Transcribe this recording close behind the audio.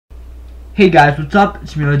Hey guys, what's up?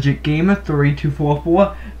 It's me, Legit Gamer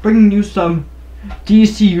 3244, bringing you some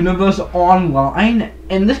DC Universe Online,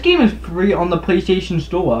 and this game is free on the PlayStation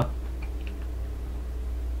Store.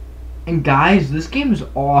 And guys, this game is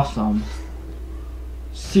awesome.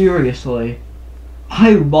 Seriously,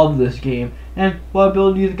 I love this game. And what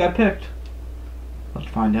ability do you think I picked? Let's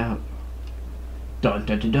find out. Dun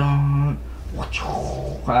dun dun dun.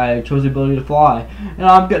 I chose the ability to fly, and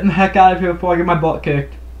I'm getting the heck out of here before I get my butt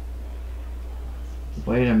kicked.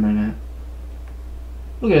 Wait a minute.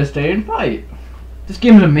 Look at it, stay and fight. This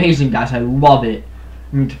game is amazing, guys. I love it.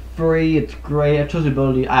 I mean, it's free, it's great. I chose the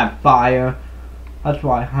ability. I have fire. That's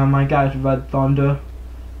why. Hi, my guys, RedThounder.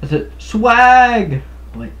 Is it swag?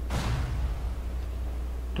 Wait.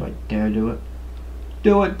 Do I dare do it?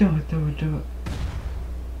 Do it, do it, do it, do it.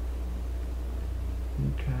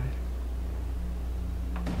 Okay.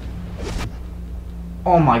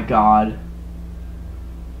 Oh my god.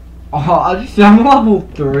 Oh, I'm level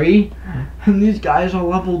 3, and these guys are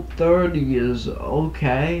level 30s.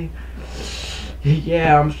 Okay.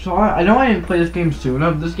 Yeah, I'm sorry. I know I didn't play this game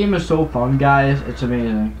sooner. This game is so fun, guys. It's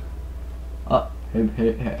amazing.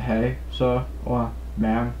 Hey, sir, or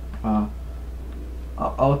ma'am.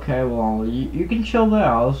 Okay, well, you can chill there.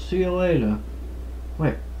 I'll see you later.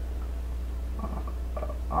 Wait.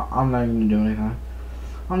 I'm not even gonna do anything.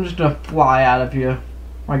 I'm just gonna fly out of here.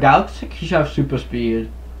 My guy looks like he should have super speed.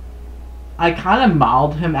 I kind of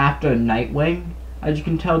modeled him after Nightwing, as you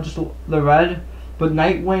can tell, just the red. But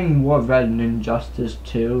Nightwing wore red in Injustice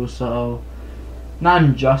 2, so not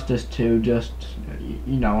Injustice 2, just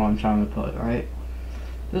you know what I'm trying to put, right?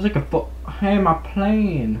 There's like a foot. Hey, my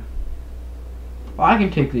plane. Oh, I can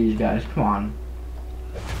take these guys. Come on.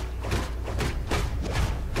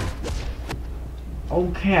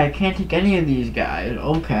 Okay, I can't take any of these guys.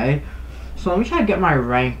 Okay. So let me try to get my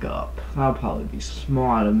rank up. That'll probably be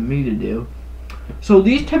smart of me to do. So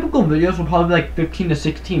these typical videos will probably be like 15 to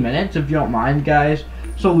 16 minutes if you don't mind, guys.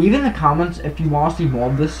 So leave in the comments if you want to see more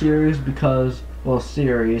of this series because, well,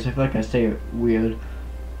 series, I feel like I say it weird.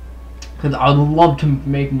 Because I would love to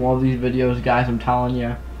make more of these videos, guys, I'm telling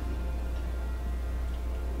you.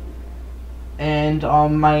 And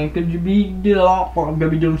I'm gonna be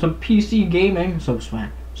doing some PC gaming. So swag.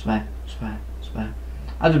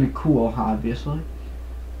 That would be cool, obviously.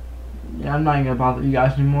 Yeah, I'm not even gonna bother you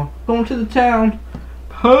guys anymore. Going to the town.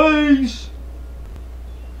 Peace!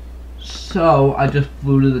 So, I just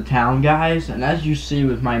flew to the town, guys. And as you see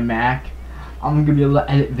with my Mac, I'm gonna be able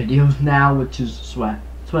to edit videos now, which is swag.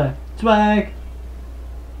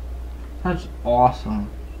 That's awesome.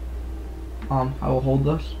 I will hold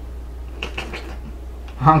this.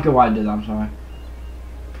 I don't care why I did that, I'm sorry.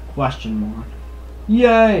 Question mark.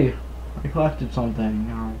 Yay! I collected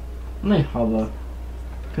something. Let me hover.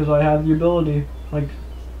 Because I have the ability. Like,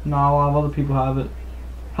 not a lot of other people have it.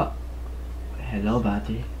 Huh. Hello,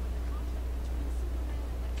 Batty.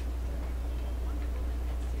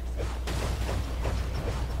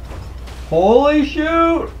 Holy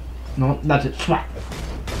shoot! No, that's it. Swat.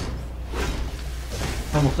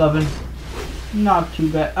 Level 7. Not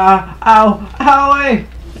too bad. Ow! Owie!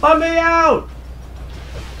 Let me out!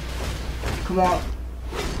 Come on.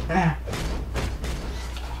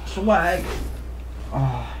 Swag.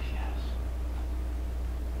 Oh, yes.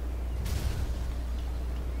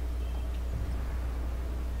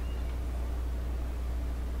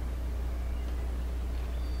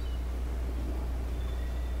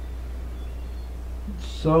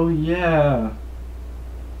 So, yeah.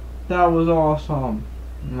 That was awesome.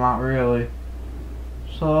 Not really.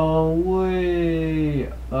 So, wait.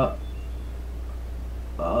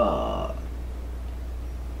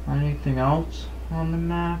 Anything else on the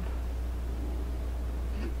map?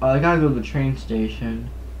 I gotta go to the train station.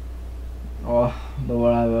 Or the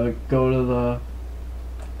whatever. Go to the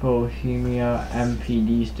Bohemia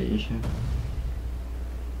MPD station.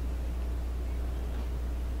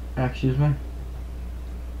 Excuse me?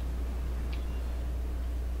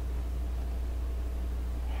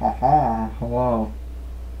 Haha, hello.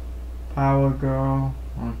 Power girl.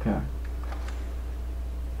 Okay.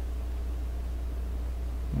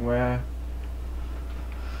 Where?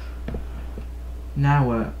 Now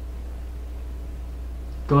what?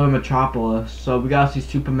 Go to Metropolis. So we gotta see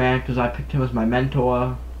Superman because I picked him as my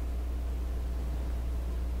mentor.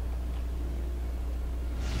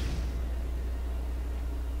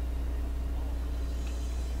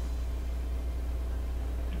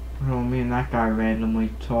 Oh, me and that guy randomly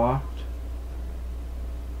talked.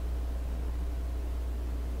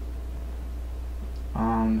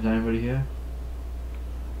 Is anybody here?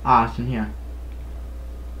 It's in here.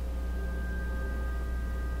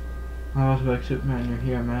 I was like, Superman, you're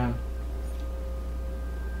here, man.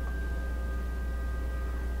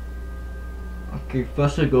 Okay,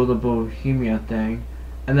 first I go to the Bohemia thing,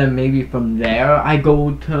 and then maybe from there I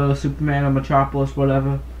go to Superman or Metropolis,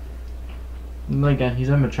 whatever. And again, he's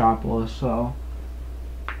in Metropolis, so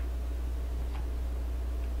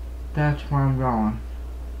that's where I'm going.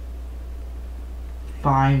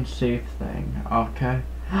 Find safe thing, okay.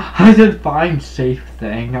 I said find safe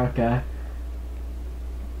thing, okay.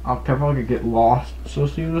 I'll probably get lost, so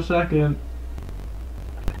see you in a second.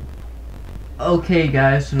 Okay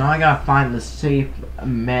guys, so now I gotta find the safe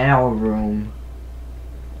mail room.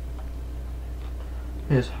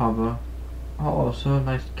 Here's Hover. Oh, so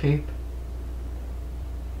nice cape.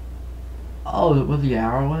 Oh, is it where the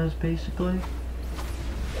arrow is, basically?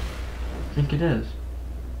 I think it is.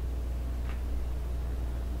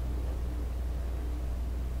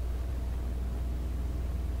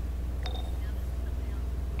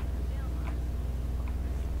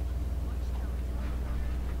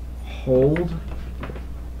 Hold.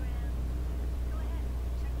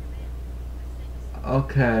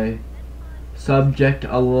 Okay. Subject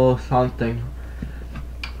a little something.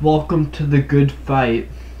 Welcome to the good fight.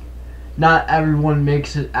 Not everyone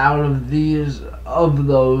makes it out of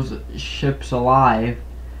those ships alive,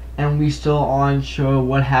 and we still aren't sure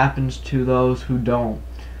what happens to those who don't.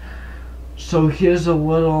 So here's a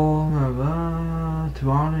little to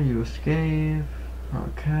honor you escape.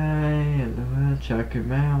 Okay, and check your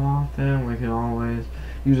mail often. We can always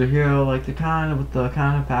use a hero like the kind with the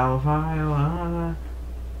kind of power file.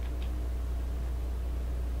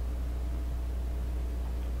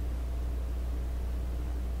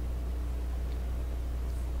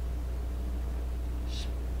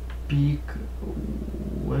 Speak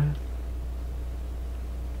with.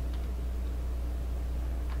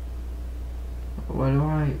 Where do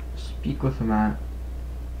I speak with him at?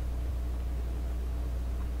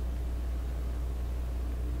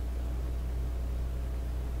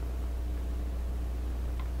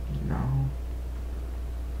 No.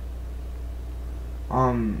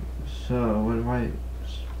 So where do I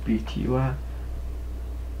speak to you at?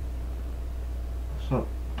 So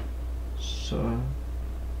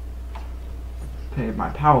okay, my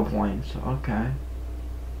PowerPoints, okay.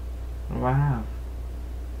 What do I have?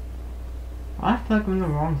 I feel like I'm in the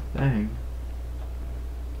wrong thing.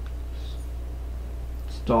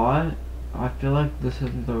 Start? I feel like this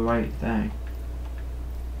isn't the right thing.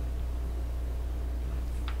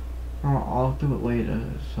 Oh, I'll do it later,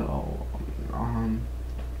 so,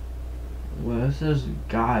 where's this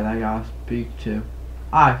guy that I gotta speak to?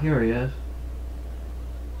 Ah, here he is.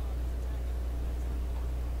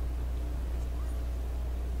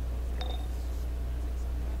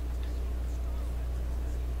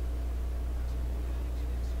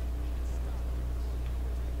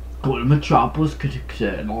 Go to Metropolis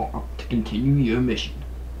to continue your mission.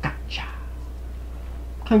 Gotcha.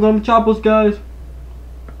 Can I go to Metropolis, guys?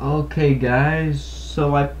 Okay, guys.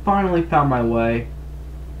 So I finally found my way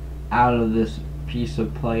out of this pizza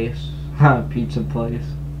place. Pizza place.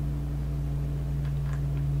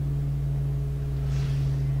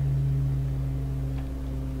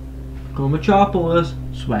 Go Metropolis.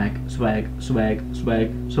 Swag, swag, swag,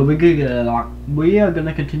 swag. So we are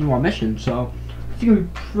gonna continue our mission. So it's gonna be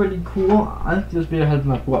pretty cool. I think this video has been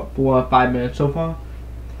like what 4 or 5 minutes so far.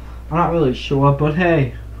 I'm not really sure, but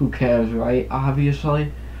hey, who cares, right?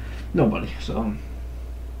 Obviously, nobody. So,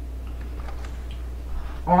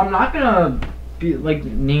 I'm not gonna be like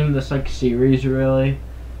name this like series really.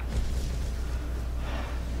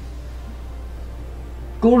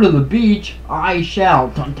 Go to the beach, I shall.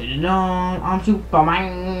 Dun, dun, dun, dun. I'm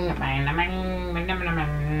Superman.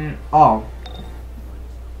 Oh.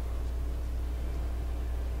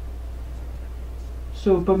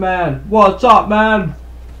 Superman, what's up, man?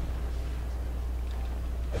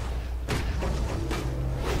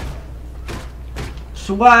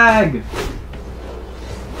 Swag!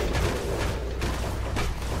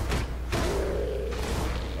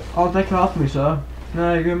 Oh, thank you for helping me, sir.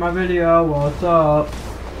 No, you're in my video, what's up?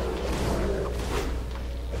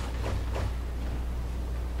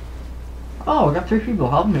 Oh, I got 3 people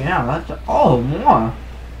helping me out. That's oh, more.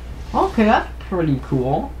 Okay, that's pretty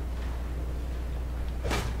cool.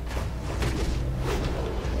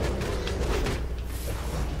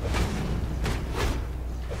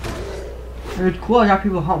 It's cool I got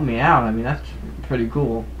people helping me out. I mean, that's pretty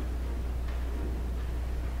cool.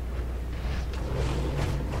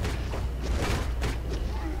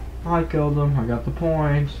 I killed him. I got the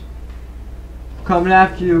points. Coming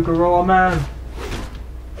after you, Gorilla Man.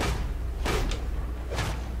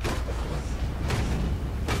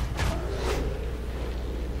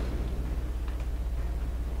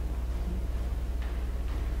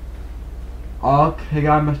 Okay,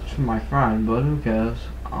 got a message from my friend, but who cares?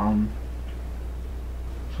 So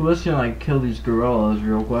let's gonna like kill these gorillas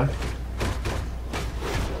real quick.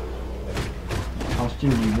 I'll see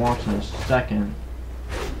what he wants in a second.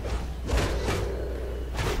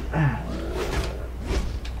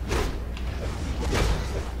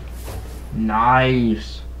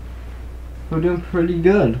 Nice. We're doing pretty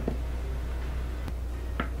good.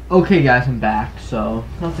 Okay guys, I'm back, so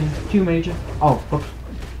nothing too major. Oh, whoops.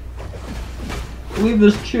 Leave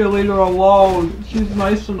this cheerleader alone. She's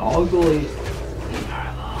nice and ugly. Leave her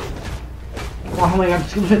alone. Come on, honey, I'm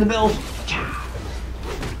just gonna pay the bills.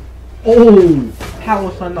 Oh!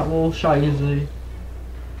 Palestine, that little shizy.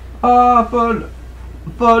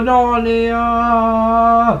 Phenonia!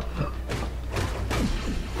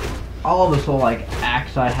 All of this little, like,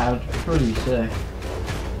 axe I have is pretty sick.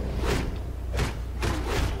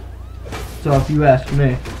 So, if you ask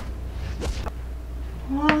me.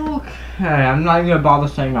 Okay, I'm not even gonna bother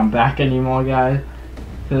saying I'm back anymore, guys.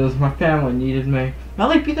 Because my family needed me. Now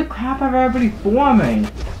they beat the crap out of everybody for me.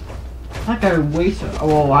 Like I wasted,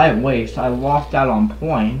 well I didn't waste, I lost out on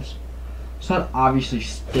points. So that obviously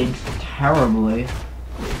stinks terribly.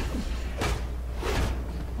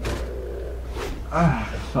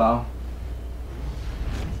 So.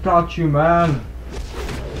 Got you, man.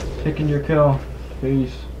 Taking your kill.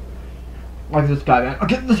 Peace. Like this guy, man.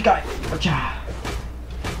 Okay, this guy.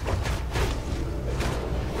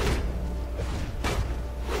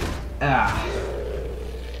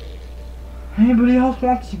 Anybody else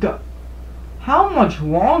wants to go? How much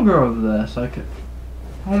longer of this? I could.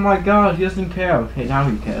 Oh my god, he doesn't care. Okay, now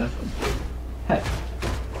he cares. Hey.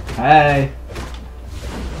 Hey.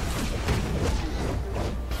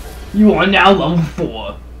 You are now level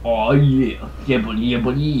 4. Oh yeah. Yeah, buddy, yeah,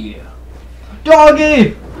 buddy, yeah.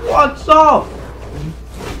 Doggy! What's up?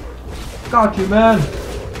 Got you, man.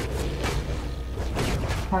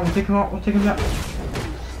 Come on, we'll take him out. We'll take him out.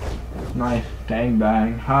 Nice. Gang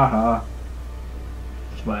bang. Haha.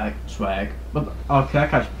 Swag. Swag. But, okay,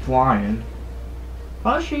 that guy's flying.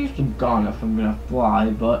 I should use the gun if I'm gonna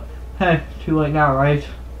fly, but hey, too late now, right?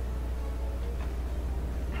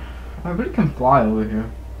 I really can fly over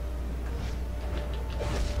here.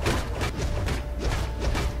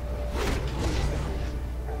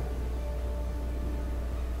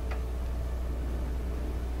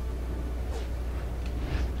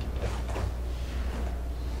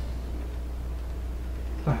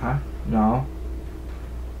 No.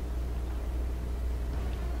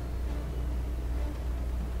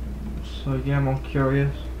 So yeah, I'm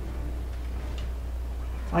curious.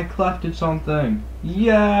 I collected something.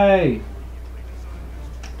 Yay!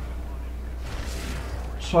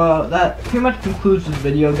 So that pretty much concludes this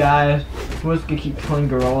video, guys. We're just gonna keep killing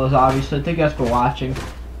gorillas, obviously. Thank you guys for watching.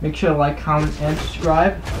 Make sure to like, comment, and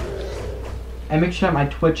subscribe. And make sure to have my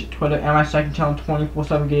Twitch, Twitter, and my second channel,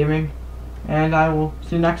 24/7 Gaming. And I will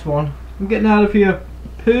see you next one. I'm getting out of here.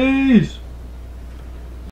 Peace!